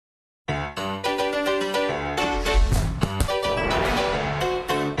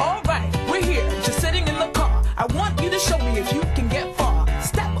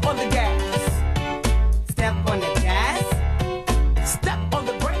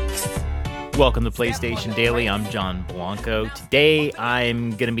Welcome to PlayStation Daily. I'm John Blanco. Today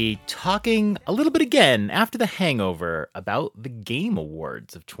I'm going to be talking a little bit again after the hangover about the Game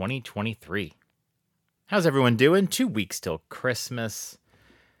Awards of 2023. How's everyone doing? 2 weeks till Christmas.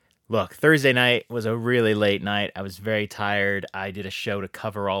 Look, Thursday night was a really late night. I was very tired. I did a show to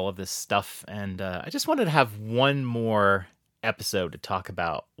cover all of this stuff, and I just wanted to have one more episode to talk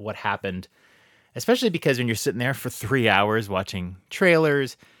about what happened, especially because when you're sitting there for 3 hours watching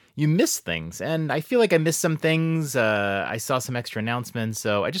trailers, you miss things, and I feel like I missed some things. I saw some extra announcements,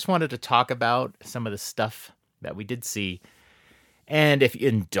 so I just wanted to talk about some of the stuff that we did see. And if you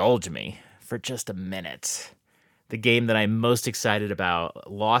indulge me for just a minute, the game that I'm most excited about,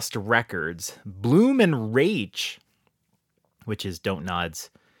 Lost Records, Bloom and Rage, which is Don't Nod's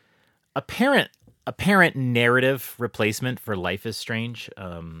apparent narrative replacement for Life is Strange.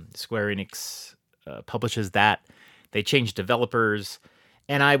 Square Enix publishes that. They changed developers.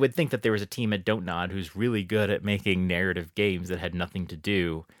 And I would think that there was a team at Don't Nod who's really good at making narrative games that had nothing to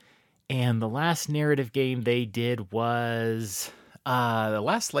do. And the last narrative game they did was... the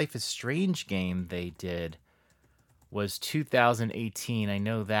last Life is Strange game they did was 2018. I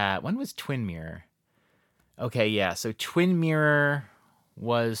know that. When was Twin Mirror? Okay, yeah. So Twin Mirror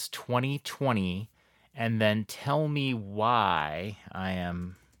was 2020. And then Tell Me Why, I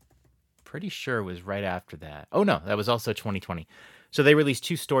am pretty sure was right after that. Oh, no, that was also 2020. So they released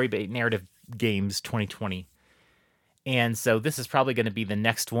 2 story-based narrative games 2020. And so this is probably going to be the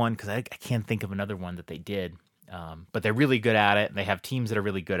next one because I can't think of another one that they did. But they're really good at it. They have teams that are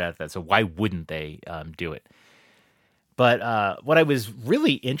really good at that. So why wouldn't they do it? But what I was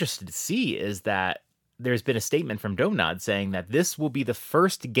really interested to see is that there's been a statement from Don't Nod saying that this will be the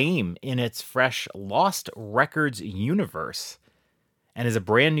first game in its fresh Lost Records universe and is a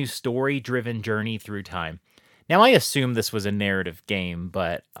brand new story-driven journey through time. Now, I assume this was a narrative game,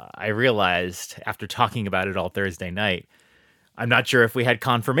 but I realized after talking about it all Thursday night, I'm not sure if we had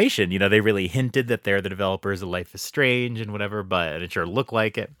confirmation. You know, they really hinted that they're the developers of Life is Strange and whatever, but it sure looked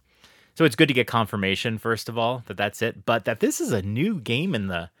like it. So it's good to get confirmation, first of all, that that's it. But that this is a new game in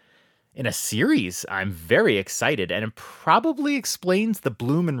a series, I'm very excited. And it probably explains the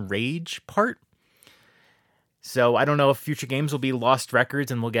Bloom and Rage part. So I don't know if future games will be Lost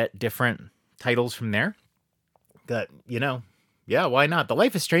Records and we'll get different titles from there. That, you know, yeah, why not? The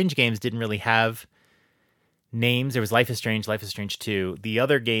Life is Strange games didn't really have names. There was Life is Strange 2. The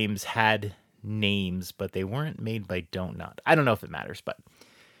other games had names, but they weren't made by Don't Nod. I don't know if it matters, but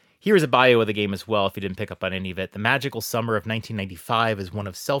here's a bio of the game as well if you didn't pick up on any of it. The magical summer of 1995 is one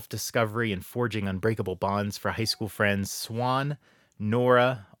of self-discovery and forging unbreakable bonds for high school friends Swan,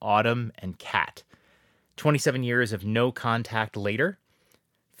 Nora, Autumn, and Kat. 27 years of no contact later,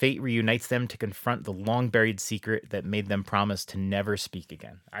 fate reunites them to confront the long-buried secret that made them promise to never speak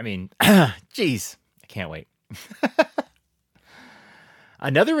again. I mean, geez, I can't wait.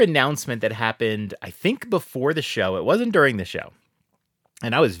 Another announcement that happened, I think, before the show. It wasn't during the show.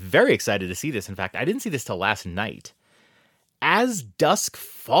 And I was very excited to see this. In fact, I didn't see this till last night. As Dusk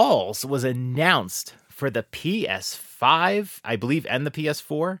Falls was announced for the PS5, I believe, and the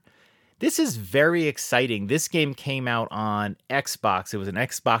PS4. This is very exciting. This game came out on Xbox. It was an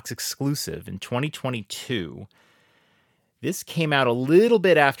Xbox exclusive in 2022. This came out a little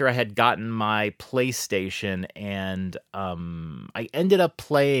bit after I had gotten my PlayStation, and I ended up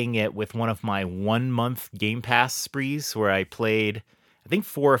playing it with one of my 1-month Game Pass sprees where I played, I think,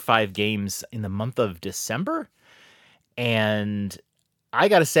 4 or 5 games in the month of December. And I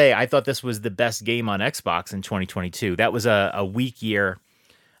got to say, I thought this was the best game on Xbox in 2022. That was a weak year.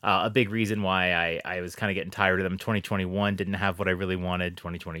 A big reason why I was kind of getting tired of them. 2021 didn't have what I really wanted.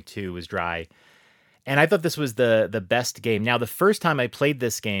 2022 was dry. And I thought this was the best game. Now, the first time I played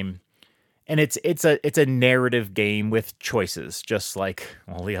this game, and it's a narrative game with choices, just like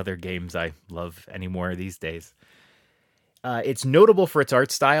all the other games I love anymore these days. It's notable for its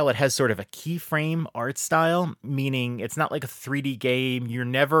art style. It has sort of a keyframe art style, meaning it's not like a 3D game. You're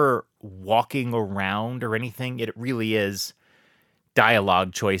never walking around or anything. It really is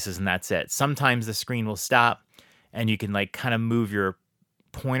dialogue choices, and that's it. Sometimes the screen will stop and you can like kind of move your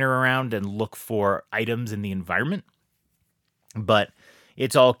pointer around and look for items in the environment, but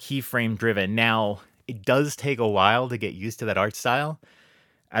it's all keyframe driven. Now, it does take a while to get used to that art style.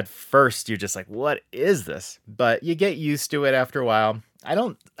 At first, you're just like, what is this? But you get used to it after a while. I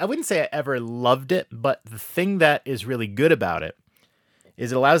wouldn't say I ever loved it, but the thing that is really good about it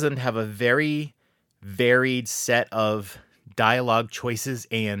is it allows them to have a very varied set of dialogue choices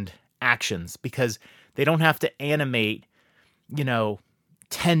and actions, because they don't have to animate,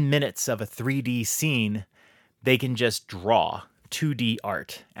 10 minutes of a 3D scene. They can just draw 2D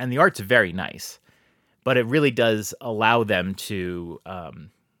art, and the art's very nice, but it really does allow them to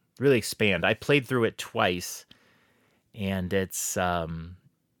really expand. I played through it twice, and it's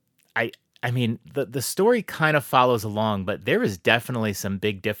I mean the story kind of follows along, but there is definitely some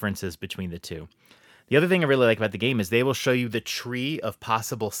big differences between the two. The other thing I really like about the game is they will show you the tree of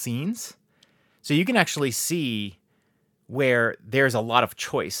possible scenes, so you can actually see where there's a lot of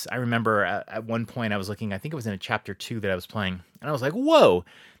choice. I remember at one point I was looking, I think it was in a chapter 2 that I was playing, and I was like, whoa,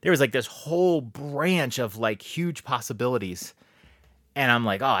 there was like this whole branch of like huge possibilities. And I'm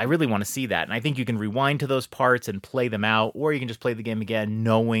like, oh, I really want to see that. And I think you can rewind to those parts and play them out, or you can just play the game again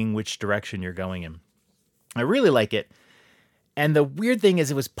knowing which direction you're going in. I really like it. And the weird thing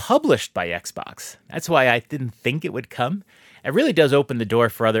is it was published by Xbox. That's why I didn't think it would come. It really does open the door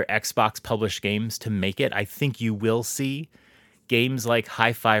for other Xbox published games to make it. I think you will see games like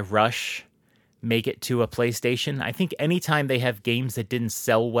Hi-Fi Rush make it to a PlayStation. I think anytime they have games that didn't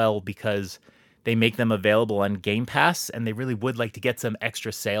sell well because they make them available on Game Pass and they really would like to get some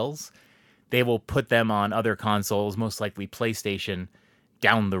extra sales, they will put them on other consoles, most likely PlayStation,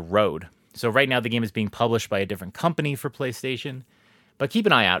 down the road. So right now the game is being published by a different company for PlayStation. But keep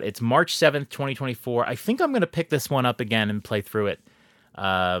an eye out. It's March 7th, 2024. I think I'm going to pick this one up again and play through it.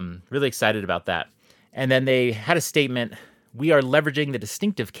 Really excited about that. And then they had a statement. We are leveraging the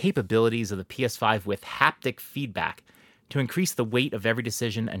distinctive capabilities of the PS5 with haptic feedback to increase the weight of every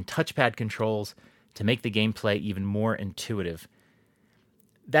decision and touchpad controls to make the gameplay even more intuitive.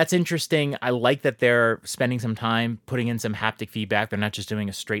 That's interesting. I like that they're spending some time putting in some haptic feedback. They're not just doing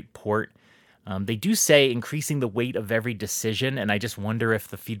a straight port. They do say increasing the weight of every decision, and I just wonder if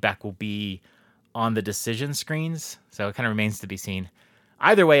the feedback will be on the decision screens. So it kind of remains to be seen.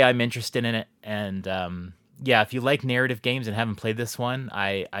 Either way, I'm interested in it. And yeah, if you like narrative games and haven't played this one,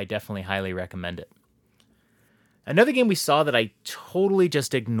 I definitely highly recommend it. Another game we saw that I totally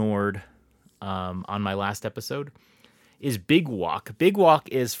just ignored on my last episode is Big Walk. Big Walk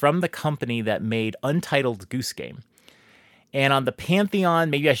is from the company that made Untitled Goose Game. And on the pantheon,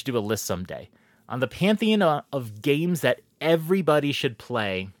 maybe I should do a list someday. On the pantheon of games that everybody should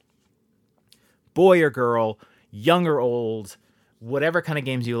play, boy or girl, young or old, whatever kind of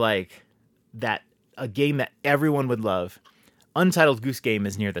games you like, that a game that everyone would love, Untitled Goose Game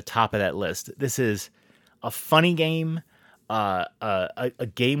is near the top of that list. This is a funny game, a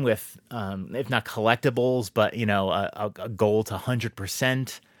game with, if not collectibles, but a goal to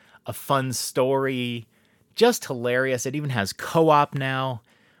 100%, a fun story, just hilarious. It even has co-op now.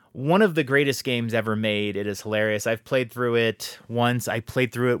 One of the greatest games ever made. It is hilarious. I've played through it once. I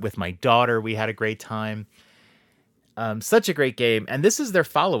played through it with my daughter. We had a great time. Such a great game. And this is their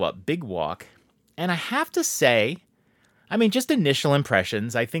follow-up, Big Walk. And I have to say, I mean, just initial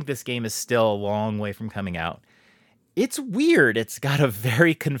impressions, I think this game is still a long way from coming out. It's weird. It's got a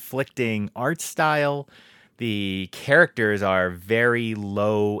very conflicting art style. The characters are very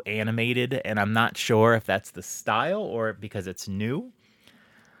low animated, and I'm not sure if that's the style or because it's new.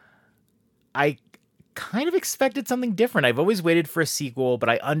 I kind of expected something different. I've always waited for a sequel, but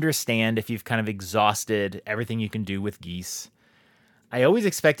I understand if you've kind of exhausted everything you can do with Geese. I always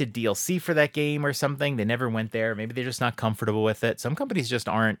expected DLC for that game or something. They never went there. Maybe they're just not comfortable with it. Some companies just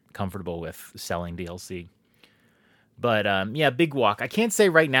aren't comfortable with selling DLC. But yeah, Big Walk. I can't say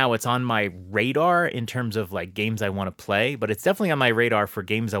right now it's on my radar in terms of like games I want to play, but it's definitely on my radar for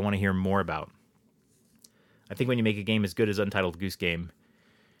games I want to hear more about. I think when you make a game as good as Untitled Goose Game,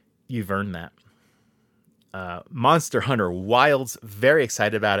 you've earned that. Monster Hunter Wilds, very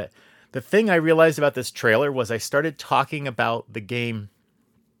excited about it. The thing I realized about this trailer was I started talking about the game.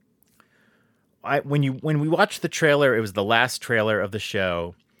 When we watched the trailer, it was the last trailer of the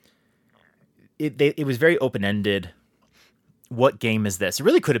show. It was very open-ended. What game is this? It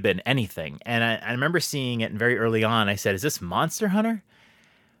really could have been anything. And I remember seeing it, and very early on, I said, is this Monster Hunter?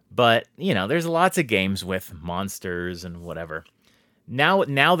 But, there's lots of games with monsters and whatever. Now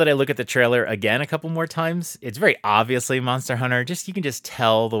that I look at the trailer again a couple more times, it's very obviously Monster Hunter. You can just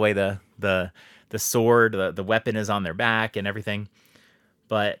tell the way the sword, the weapon is on their back and everything.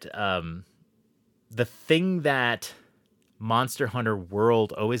 But the thing that Monster Hunter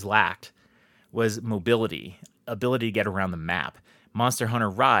World always lacked was mobility, ability to get around the map. Monster Hunter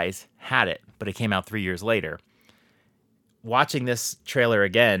Rise had it, but it came out 3 years later. Watching this trailer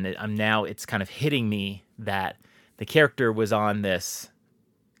again, it's kind of hitting me that the character was on this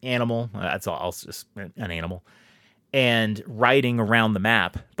animal, that's all, it's just an animal, and riding around the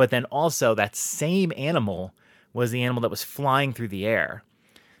map. But then also that same animal was the animal that was flying through the air.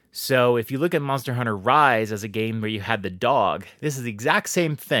 So if you look at Monster Hunter Rise as a game where you had the dog, this is the exact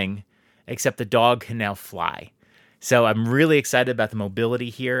same thing, except the dog can now fly. So I'm really excited about the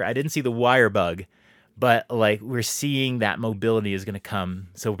mobility here. I didn't see the wire bug, but like we're seeing that mobility is going to come.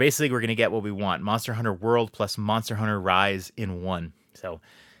 So basically, we're going to get what we want: Monster Hunter World plus Monster Hunter Rise in one. So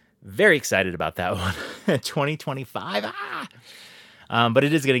very excited about that one. 2025. But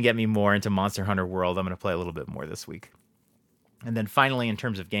it is going to get me more into Monster Hunter World. I'm going to play a little bit more this week. And then finally, in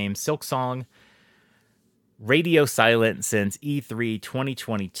terms of games, Silksong, radio silent since E3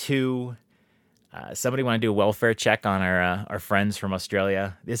 2022. Somebody want to do a welfare check on our friends from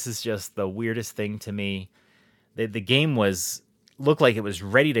Australia? This is just the weirdest thing to me. The game looked like it was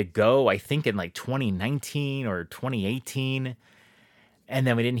ready to go, I think in like 2019 or 2018. And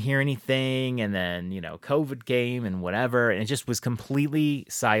then we didn't hear anything. And then, COVID came and whatever. And it just was completely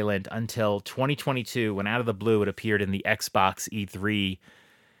silent until 2022 when out of the blue it appeared in the Xbox E3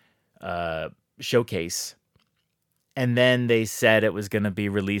 showcase. And then they said it was going to be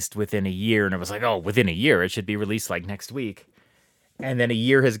released within a year. And it was like, oh, within a year, it should be released like next week. And then a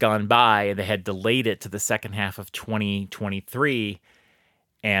year has gone by and they had delayed it to the second half of 2023.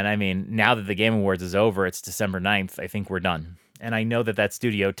 And I mean, now that the Game Awards is over, it's December 9th. I think we're done. And I know that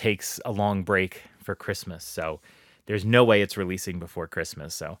studio takes a long break for Christmas. So there's no way it's releasing before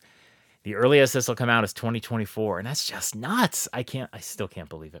Christmas. So the earliest this will come out is 2024. And that's just nuts. I still can't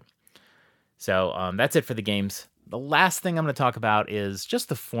believe it. So that's it for the games. The last thing I'm going to talk about is just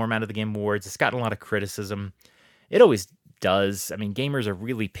the format of the Game Awards. It's gotten a lot of criticism. It always does. I mean, gamers are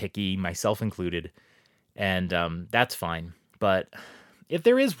really picky, myself included, and that's fine. But if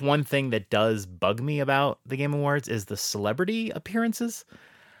there is one thing that does bug me about the Game Awards is the celebrity appearances.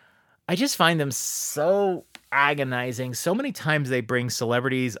 I just find them so agonizing. So many times they bring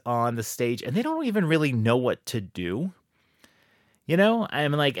celebrities on the stage and they don't even really know what to do.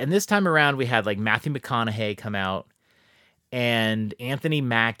 I'm like, and this time around we had like Matthew McConaughey come out and Anthony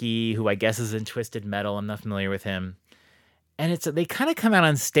Mackie, who I guess is in Twisted Metal. I'm not familiar with him. And they kind of come out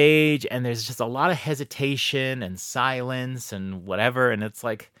on stage and there's just a lot of hesitation and silence and whatever. And it's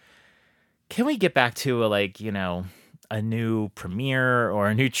like, can we get back to a new premiere or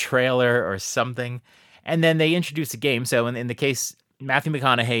a new trailer or something? And then they introduce a game. So in the case, Matthew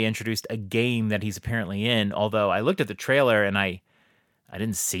McConaughey introduced a game that he's apparently in, although I looked at the trailer and I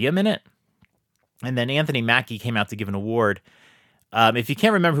didn't see him in it. And then Anthony Mackie came out to give an award. If you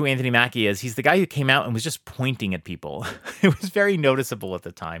can't remember who Anthony Mackie is, he's the guy who came out and was just pointing at people. It was very noticeable at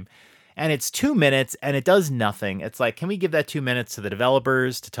the time. And it's 2 minutes and it does nothing. It's like, can we give that 2 minutes to the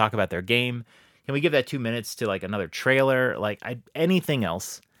developers to talk about their game? Can we give that 2 minutes to like another trailer? Anything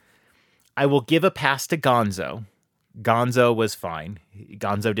else? I will give a pass to Gonzo. Gonzo was fine.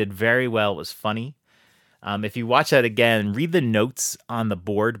 Gonzo did very well. It was funny. If you watch that again, read the notes on the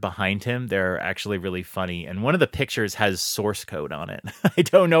board behind him. They're actually really funny. And one of the pictures has source code on it. I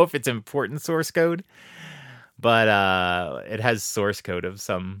don't know if it's important source code, but it has source code of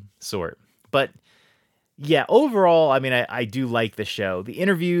some sort. But yeah, overall, I mean, I do like the show. The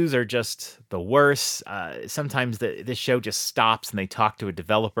interviews are just the worst. Sometimes this show just stops and they talk to a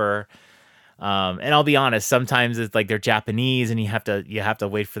developer. And I'll be honest, sometimes it's like they're Japanese and you have to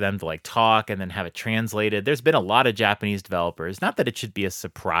wait for them to like talk and then have it translated. There's been a lot of Japanese developers. Not that it should be a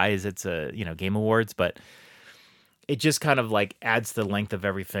surprise. It's Game Awards, but it just kind of like adds to the length of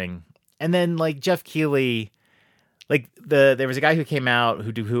everything. And then like Jeff Keighley, like there was a guy who came out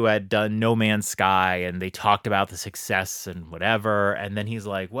who had done No Man's Sky and they talked about the success and whatever. And then he's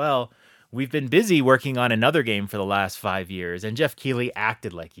like, well, we've been busy working on another game for the last 5 years. And Jeff Keighley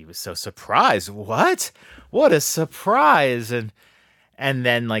acted like he was so surprised. What a surprise. And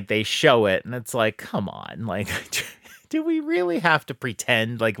then like they show it and it's like, come on, like, do we really have to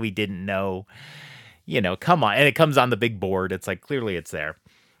pretend like we didn't know? Come on. And it comes on the big board. It's like, clearly it's there.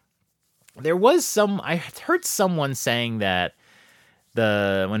 There was I heard someone saying that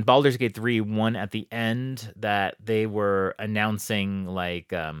when Baldur's Gate 3 won at the end, that they were announcing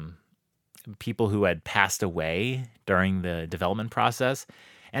like, people who had passed away during the development process.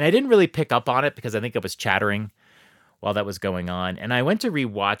 And I didn't really pick up on it because I think I was chattering while that was going on. And I went to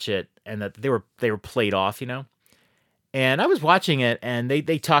rewatch it and that they were played off, And I was watching it and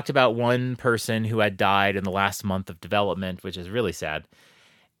they talked about one person who had died in the last month of development, which is really sad.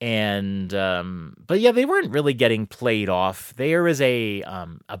 And but yeah, they weren't really getting played off. There is a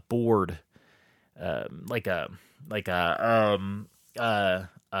board, like how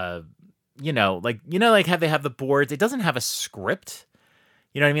they have the boards. It doesn't have a script.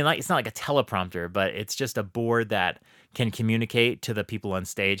 You know what I mean? Like, it's not like a teleprompter, but it's just a board that can communicate to the people on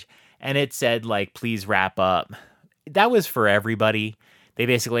stage. And it said like, please wrap up. That was for everybody. They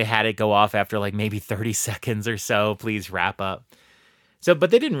basically had it go off after like maybe 30 seconds or so. Please wrap up. So,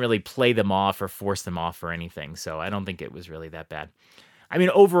 but they didn't really play them off or force them off or anything. So I don't think it was really that bad. I mean,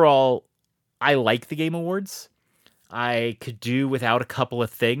 overall, I like the Game Awards. I could do without a couple of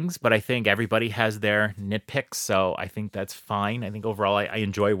things, but I think everybody has their nitpicks, so I think that's fine. I think overall I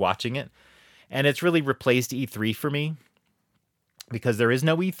enjoy watching it. And it's really replaced E3 for me because there is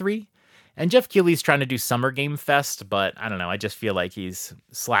no E3. And Jeff Keighley's trying to do Summer Game Fest, but I don't know. I just feel like he's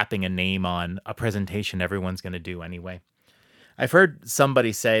slapping a name on a presentation everyone's going to do anyway. I've heard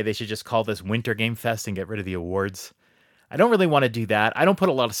somebody say they should just call this Winter Game Fest and get rid of the awards. I don't really want to do that. I don't put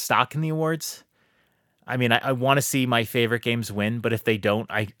a lot of stock in the awards. I mean, I want to see my favorite games win, but if they don't,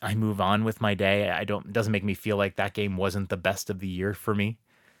 I move on with my day. It doesn't make me feel like that game wasn't the best of the year for me.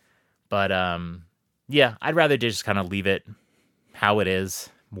 But yeah, I'd rather just kind of leave it how it is,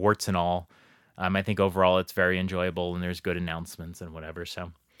 warts and all. I think overall it's very enjoyable and there's good announcements and whatever.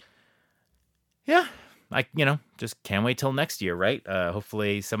 So yeah, I just can't wait till next year, right?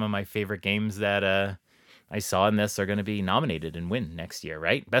 Hopefully some of my favorite games that I saw in this are going to be nominated and win next year,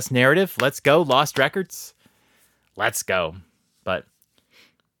 right? Best narrative, let's go. Lost Records, let's go. But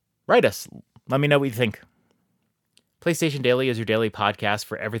write us. Let me know what you think. PlayStation Daily is your daily podcast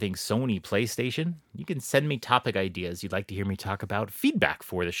for everything Sony PlayStation. You can send me topic ideas you'd like to hear me talk about, feedback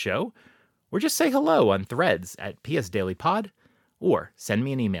for the show, or just say hello on Threads at PSDailyPod, or send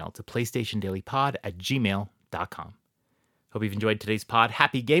me an email to PlayStationDailyPod@gmail.com. Hope you've enjoyed today's pod.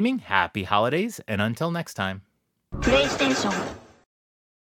 Happy gaming, happy holidays, and until next time. PlayStation